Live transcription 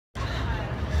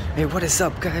Hey, what is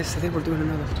up, guys? Today we're doing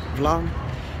another vlog.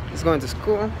 Just going to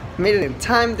school. Made it in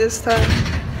time this time.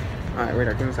 Alright, wait,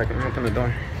 give me a second. I'm gonna open the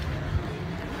door.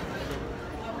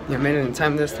 Yeah, made it in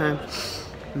time this time.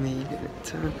 Made it in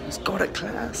time. Let's go to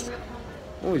class.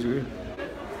 Always weird.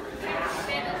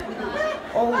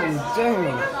 Oh,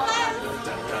 damn.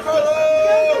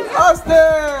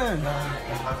 Austin!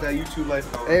 How's that YouTube life?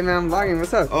 Hey, man, I'm vlogging.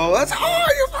 What's up? Oh, that's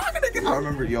hard. You're vlogging again. I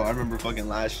remember fucking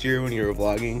last year when you were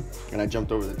vlogging and I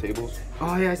jumped over the tables.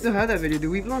 Oh, yeah, I still have that video.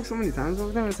 Dude, we vlogged so many times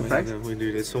over there. It's a fact. We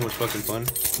do. It's so much fucking fun.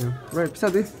 Yeah. Right, what's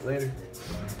up, dude? Later.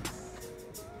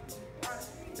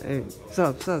 Hey, what's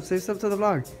up? What's up? Say what's up to the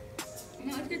vlog.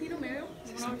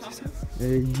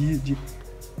 Hey, you. Say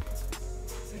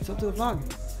what's up to the vlog.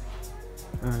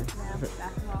 Alright.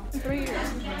 3 years.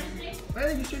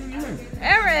 Hey, you shouldn't hear.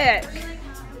 Eric!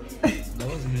 That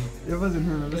wasn't me. It wasn't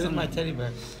her. It was my teddy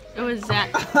bear. It was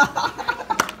Zach.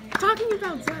 Talking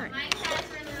about Zach.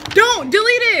 Don't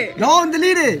delete it! Don't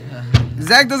delete it!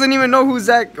 Zach doesn't even know who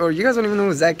Zach, or you guys don't even know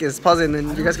who Zach is. Pause it and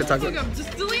then you guys can talk.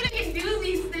 Just delete it. can do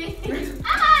these things.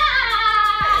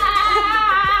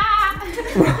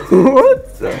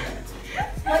 What's up?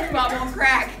 SpongeBob on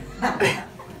crack.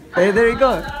 Hey, there you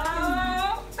go. What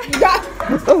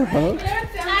the hell?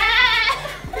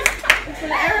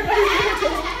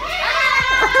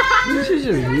 This is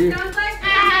just weird.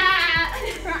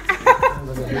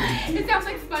 It sounds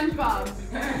like SpongeBob.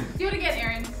 Do it again,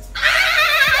 Aaron.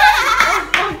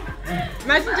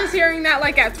 Imagine just hearing that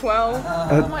like at 12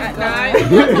 at 9.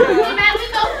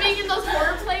 Imagine those being in those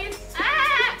horror plays.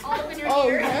 All up in your Oh,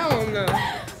 ear. hell no.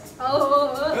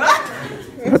 Oh.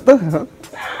 What the hell?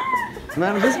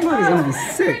 Man, this vlog is gonna be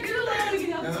sick.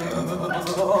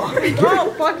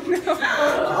 Oh, fuck no.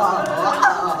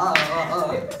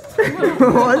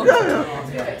 What the hell?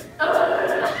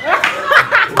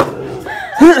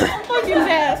 Fucking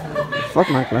death. Fuck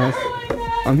my class.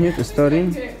 I'm here to study.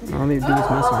 All they do is mess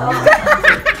around.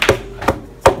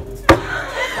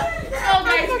 Oh,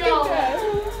 guys, go.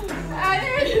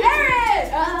 Aaron!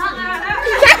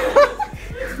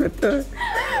 What the?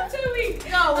 Too weak.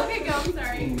 Go. Okay, go. I'm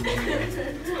sorry.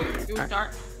 Do we start?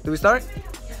 Do we start?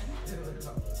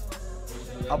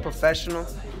 How professional.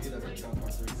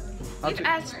 We've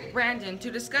asked Brandon to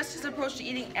discuss his approach to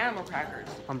eating animal crackers.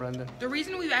 I'm Brandon. The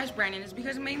reason we've asked Brandon is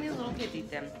because mainly little kids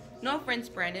eat them. No offense,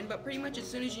 Brandon, but pretty much as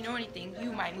soon as you know anything,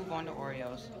 you might move on to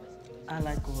Oreos. I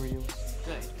like Oreos.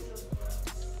 Good.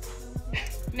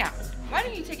 Now, why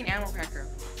don't you take an animal cracker?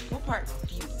 What part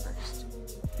do you eat first?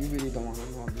 You really don't want to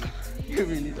know, dude. You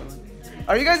really don't.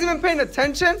 Are you guys even paying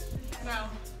attention? No.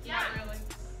 Not really.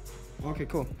 Okay,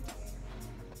 cool.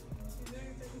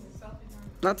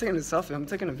 Not taking a selfie. I'm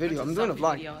taking a video. I'm doing a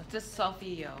vlog. Video. It's a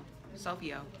selfie-o.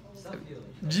 Selfie-o.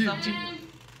 G. Are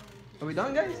we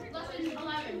done, guys? Lesson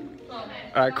 11.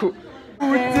 Alright, cool.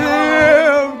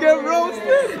 Damn, get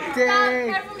roasted.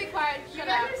 Dang. Everyone be quiet. You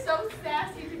guys are so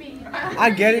sassy to me. I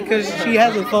get it because she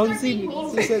has a phone scene.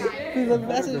 She says, please leave a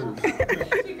message. I'm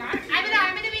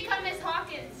gonna become Miss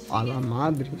Hawkins. A la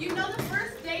madre. You know the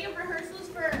first day of rehearsals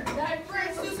for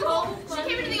school? She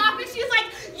came into the office, she was like,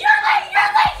 you're late,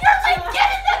 get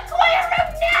in the choir room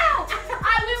now!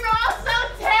 We were all so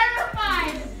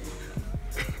terrified.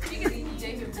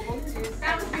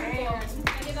 That was beautiful. I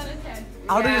give that a 10. I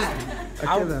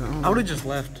would have just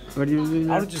left. What do you do?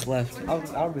 I would have just left. I would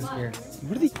have been scared.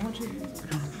 What are they?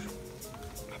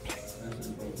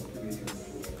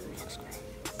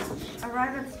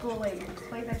 Arrive at school late.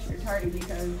 Explain that you're tardy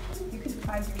because you can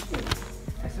find your shoes.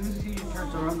 As soon as you turn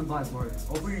around the blackboard,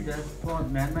 open your desk, pull out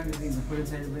Man Magazine, and put it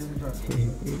inside your drawer.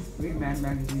 Read Man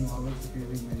Magazine while looking through your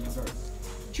reading drawer.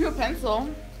 Chew a pencil.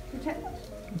 Pretend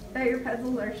that your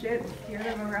pencils are shit. Steer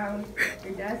them around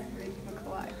your desk and make them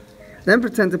collide. Then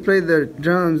pretend to play the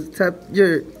drums. Tap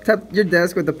your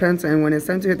desk with the pencil, and when it's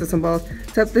time to hit the cymbals,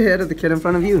 tap the head of the kid in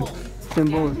front of you.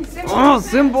 Symbols. Oh,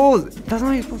 symbols! That's not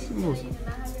how you spell symbols.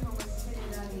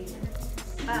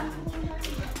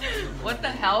 What the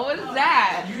hell was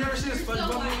that? You never seen a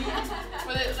SpongeBob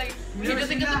movie? He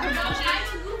doesn't get the promotion.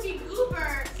 I'm a goofy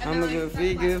goober. I'm a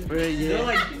goofy goober, They're yeah.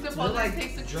 like, He's supposed to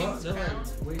take the they're treats. like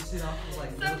wasted off of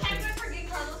like little Sometimes I shit. forget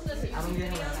Carlos does I don't get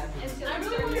how that happens. I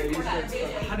really want to record that.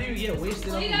 How do you get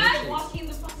wasted off of Guys milkshakes? walking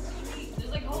the fucking street.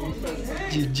 There's like all those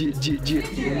G. It's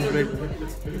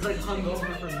like hungover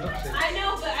from milkshakes. I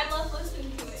know, but I love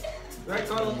listening to it. Right,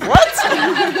 Carlos? What?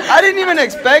 I didn't even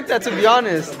expect that, to be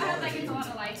honest. I hope that gets a lot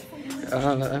of likes.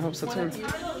 I hope so too.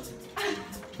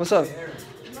 What's up?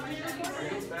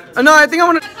 No, I think I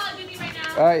want to. Call of Duty right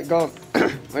now. Alright, go.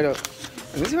 Wait up.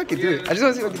 Let me see if I can do it. I just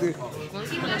want to see if I can do it.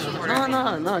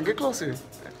 No, get closer.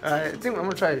 I think I'm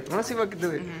gonna try it. I want to see if I can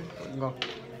do it. Go.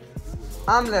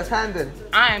 I'm left-handed.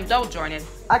 I am double jointed.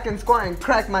 I can squat and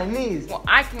crack my knees. Well,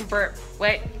 I can burp.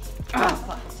 Wait. Oh,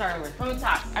 fuck. Sorry, we're from the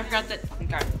top. I forgot that.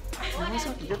 Okay.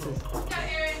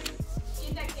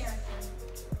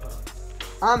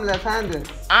 I'm left-handed.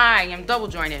 I am double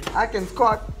jointed. I can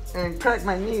squat and crack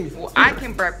my knees. Well, I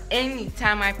can burp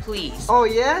anytime I please. Oh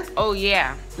yeah? Oh,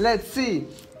 yeah. Let's see.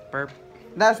 Burp.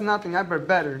 That's nothing. I burp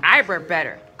better. I burp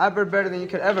better. I burp better than you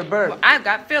could ever burp. Well, I've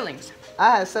got fillings.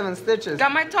 I had 7 stitches.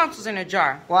 Got my tonsils in a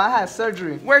jar. Well, I had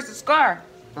surgery. Where's the scar?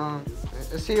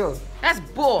 It's healed. That's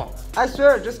bull. I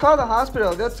swear, just call the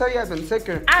hospital. They'll tell you I've been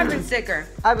sicker. I've been sicker.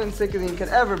 I've been sicker than you could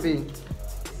ever be.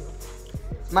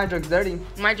 My joke's dirty.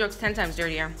 My joke's 10 times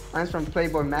dirtier. Mine's from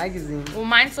Playboy magazine. Well,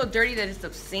 mine's so dirty that it's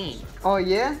obscene. Oh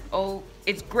yeah? Oh,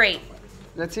 it's great.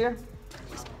 Let's hear.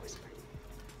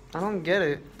 I don't get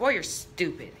it. Boy, you're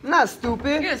stupid. I'm not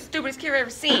stupid. You're the stupidest kid I've ever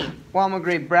seen. Well, I'm a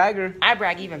great bragger. I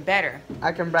brag even better.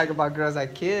 I can brag about girls I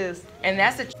kissed. And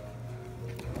that's a...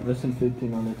 Listen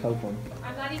 15 on the telephone.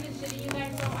 I'm not even shitting you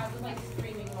guys, though. I was like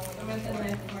screaming while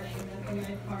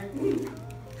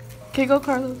Okay, go,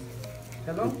 Carlos.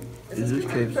 Hello? Is this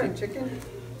KFC? Fried chicken?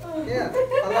 Yeah.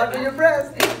 I love your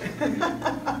breast.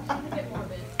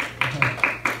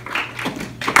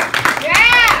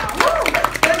 Yeah!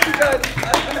 Thank you guys. I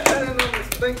don't know.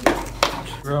 Thank you.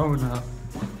 Growing up.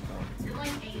 You're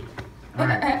like 8.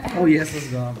 Oh yes, let's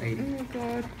go. I'm 8. Oh my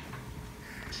god.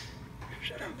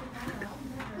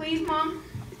 Please, Mom.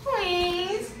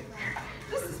 Please.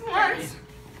 This is once.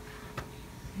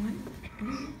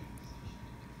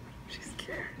 She's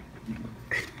scared.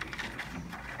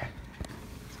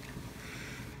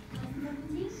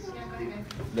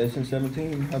 Lesson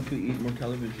 17, how to eat more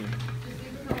television.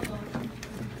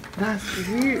 That's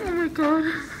sweet. Oh my god.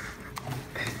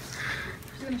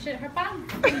 She's gonna shit her bum.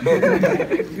 Are you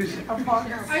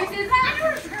serious?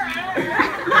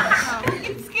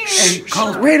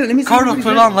 Carlos, wait, let me see. Carlos,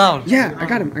 put it on loud. Yeah, I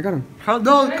got him. Carlos,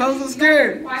 no, Carlos is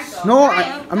scared. No,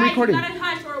 I'm recording. You gotta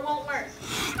hush or it won't work.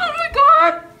 Oh my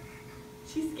god.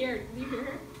 She's scared. Did you hear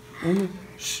her?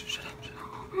 Shut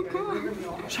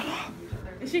up.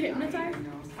 Is she hypnotized?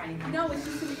 No, it's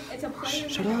just it's a player.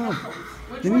 Shut up.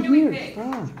 Let me hear.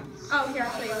 Stop. Oh, here,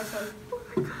 I'll play this one.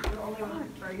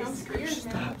 I'm scared.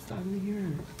 Stop. Let me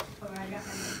hear.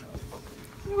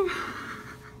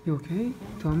 You okay?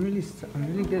 So I'm really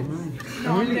good.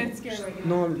 No, I'm dead scared right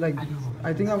now. No, like,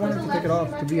 I think I wanted to take it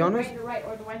off. To be honest. You're right,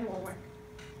 or the right won't work.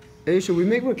 Hey, should we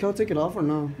make Raquel take it off or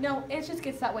no? No, it just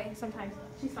gets that way sometimes.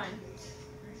 She's fine.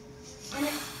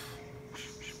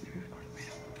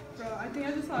 Bro, I think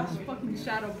I just saw a fucking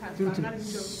shadow pass by. I'm not even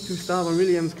joking. Dude, stop. I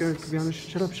really am scared, to be honest.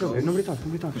 Shut up. Hey, nobody talk.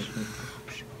 Shh.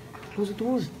 Close the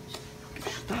door.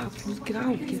 Stop. Get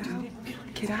out.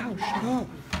 Shut up.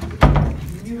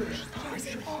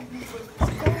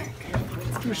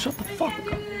 Dude, shut the fuck up.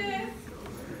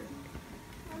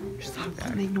 Stop.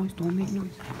 Don't make noise.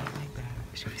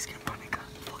 She's gonna panic. I'm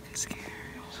fucking scared.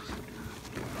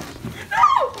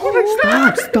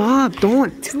 Stop.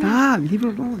 Don't. Stop. Leave her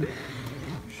alone.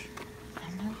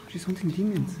 She's hunting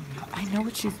demons. I know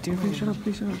what she's doing. Please shut up. I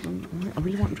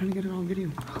really I'm trying to get it on video.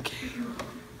 Okay.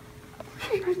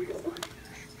 Turn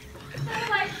the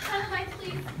lights,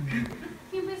 please. Can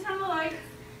you please turn the lights?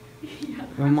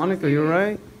 Well, Monica, you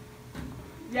alright?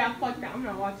 Yeah, fuck that. I'm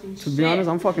not watching shit. To be honest,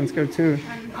 I'm fucking scared too.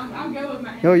 I'm good with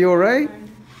my Yo, you alright?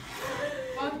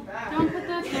 Fuck that. Don't put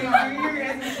that thing on.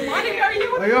 Monica,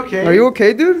 Are you okay? Are you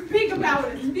okay, dude? Speak about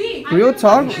it. Speak. Real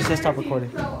talk? She said stop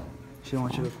recording. She don't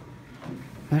want you to.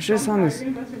 That shit sounds.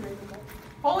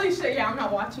 Holy shit, yeah, I'm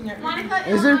not watching it. Monica,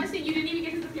 Is there- honestly, you didn't even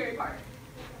get to the fury part.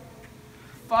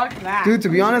 Fuck that. Dude, to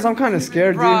be honest, I'm kind of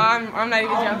scared, Bro, dude. I'm not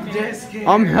even joking.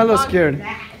 I'm hella scared.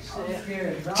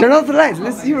 Turn off the lights.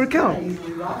 Let's see Raquel.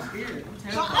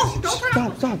 Stop.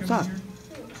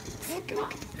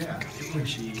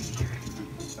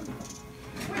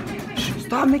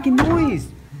 Stop making noise.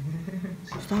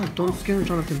 Stop. Don't scare her,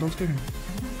 Jonathan. Don't scare her.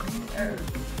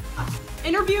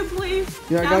 Interview, please.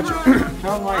 Yeah, I got you.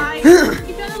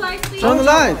 Keep on the lights, please. Turn on the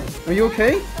light. Are you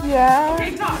okay? Yeah.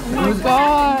 Okay, talk. Oh my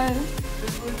god.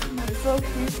 So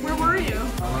creepy. Where were you?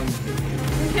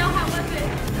 Raquel, how was it?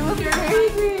 It was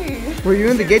crazy. Were you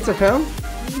in the gates of hell?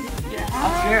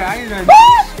 Yeah, I ain't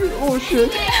Oh shit.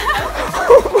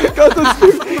 Oh my god, that's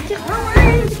creepy.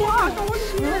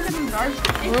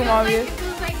 Room, obvious. It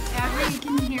was like after you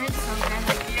can hear it so good,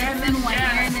 like it's been 1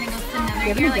 year and then it goes to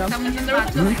another year, like someone just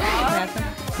got to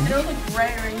There was like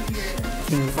right here.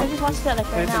 I just watched that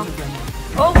like right now.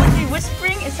 Oh, was he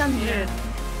whispering? It sounds weird. I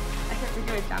can't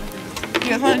figure it down. You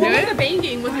guys want to do What was it? the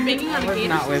banging? Was it banging on the gate?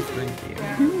 not whispering to you.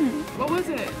 What was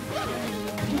it?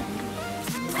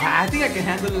 I think I can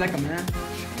handle it like a man.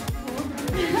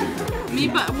 Me,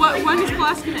 but when is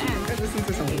class gonna end? Listen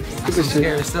to something. Stupid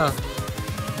scary stuff.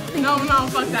 No,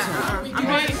 fuck that. I'm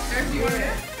doing it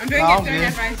during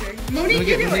advisory. Monique,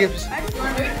 you do it.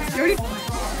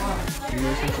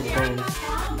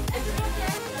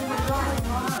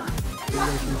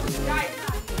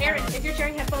 Aaron, if you're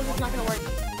sharing headphones, it's not gonna work.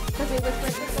 Because they whisper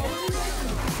in your phone.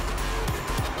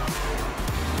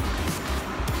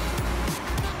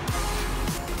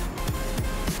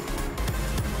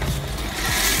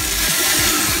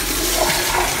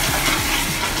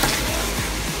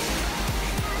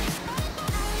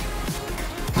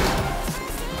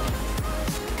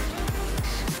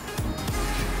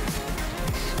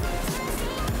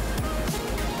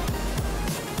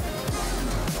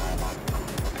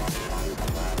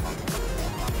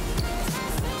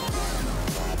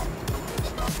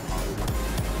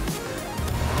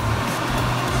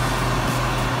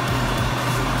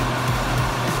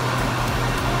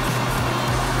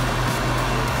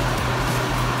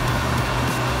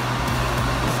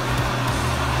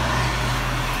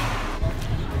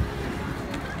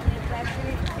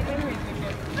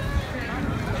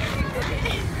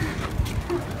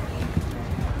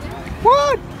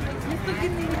 What?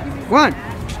 What?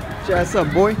 What's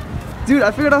up, boy? Dude,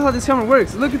 I figured out how this camera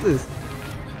works. Look at this.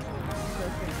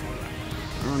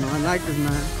 I don't know. I like this,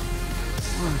 man.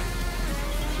 Oh.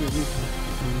 Shit,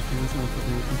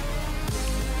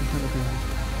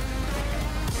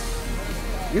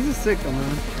 this is sick, though,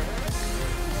 man.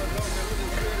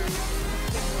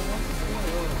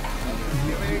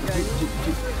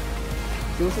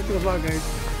 So what's up to the vlog, guys?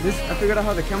 I figured out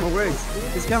how the camera works.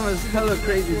 This camera is hella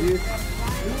crazy, dude.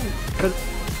 Can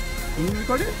you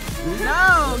record it?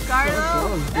 No,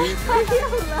 Carlo. This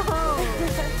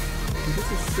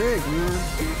is sick, man.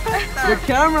 The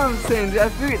camera, I'm saying, dude. I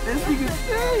figured this thing is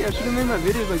sick. I should have made my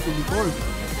videos like this before.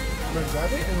 Like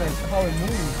that and like how it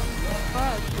moves.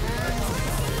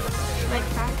 Like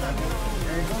fast.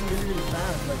 And it goes really, really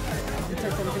fast. Like it's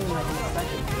like something like in a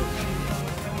second.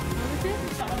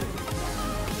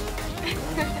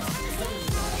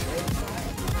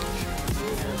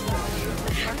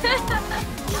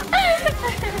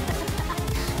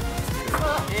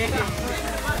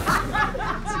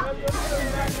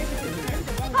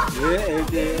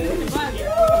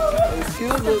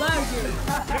 Excuse me.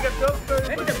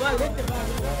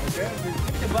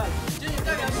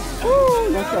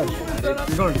 Woo, what's up?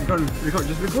 Record.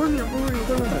 Just record me. Just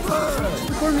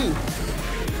record me.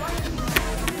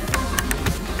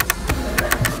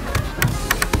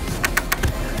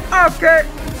 Okay.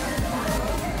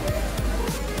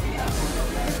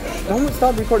 Don't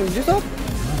stop recording. Did you stop?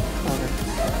 Okay.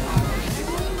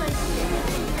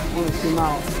 Only 2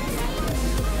 miles.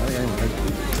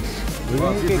 We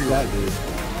won't get that, dude.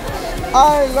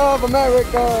 I love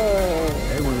America.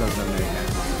 Everyone loves America.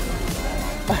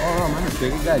 Oh, man, you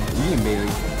got Dean, baby.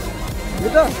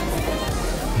 Get up.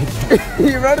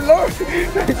 You read it, Lord?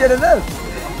 Get it up.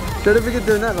 Try to figure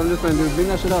doing that. I'm just trying to bring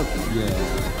that shit up. Yeah.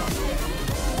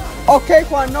 Okay,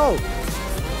 Juan, no. You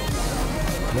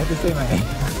have to say my name.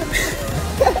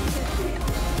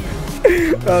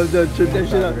 Oh, no, shoot that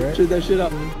shit up. Shoot that shit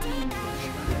up.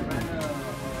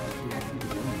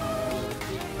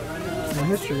 My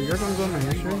history. You guys want to go on my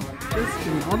history?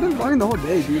 I've been vlogging the whole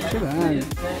day, dude. Shit, man.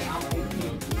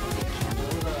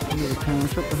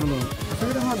 Shut the hell up. I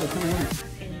figured out how the camera works.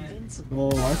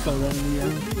 Oh, I saw that in the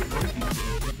end.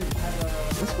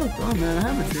 That's fucked up, man. I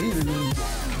have a dream, and then,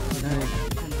 like,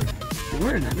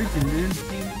 we're in everything, man.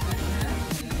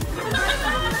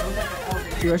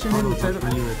 Dude, I should maybe set up.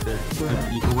 You right there.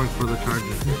 You can work for the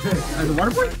Chargers. As a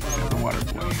water boy? As a water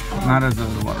boy. Not as a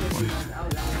water boy.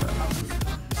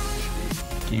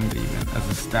 Game day event. As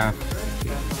a staff.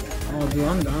 Oh, dude,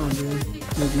 I'm down, dude.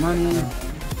 Make money.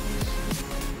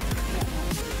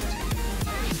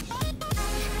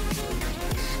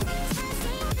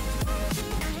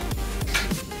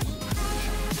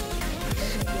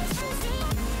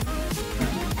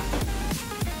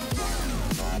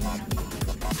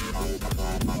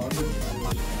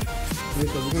 Wait,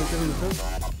 so we're gonna check on the test?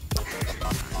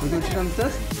 We're gonna check on the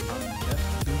test?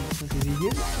 Is he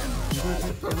here?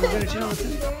 We're gonna check on the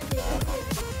test?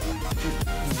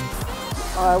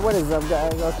 Alright, what is up,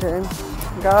 guys? Okay,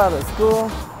 got out of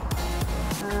school.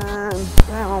 And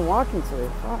damn, I'm walking today.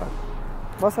 Fuck.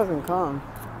 Bus hasn't come.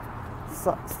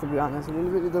 Sucks, to be honest. It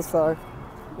really does suck.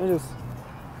 It is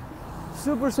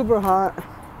super hot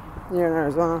here in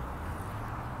Arizona.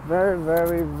 Very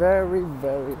hot.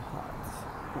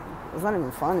 It's not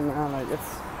even funny, man. Like,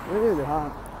 it's really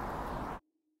hot.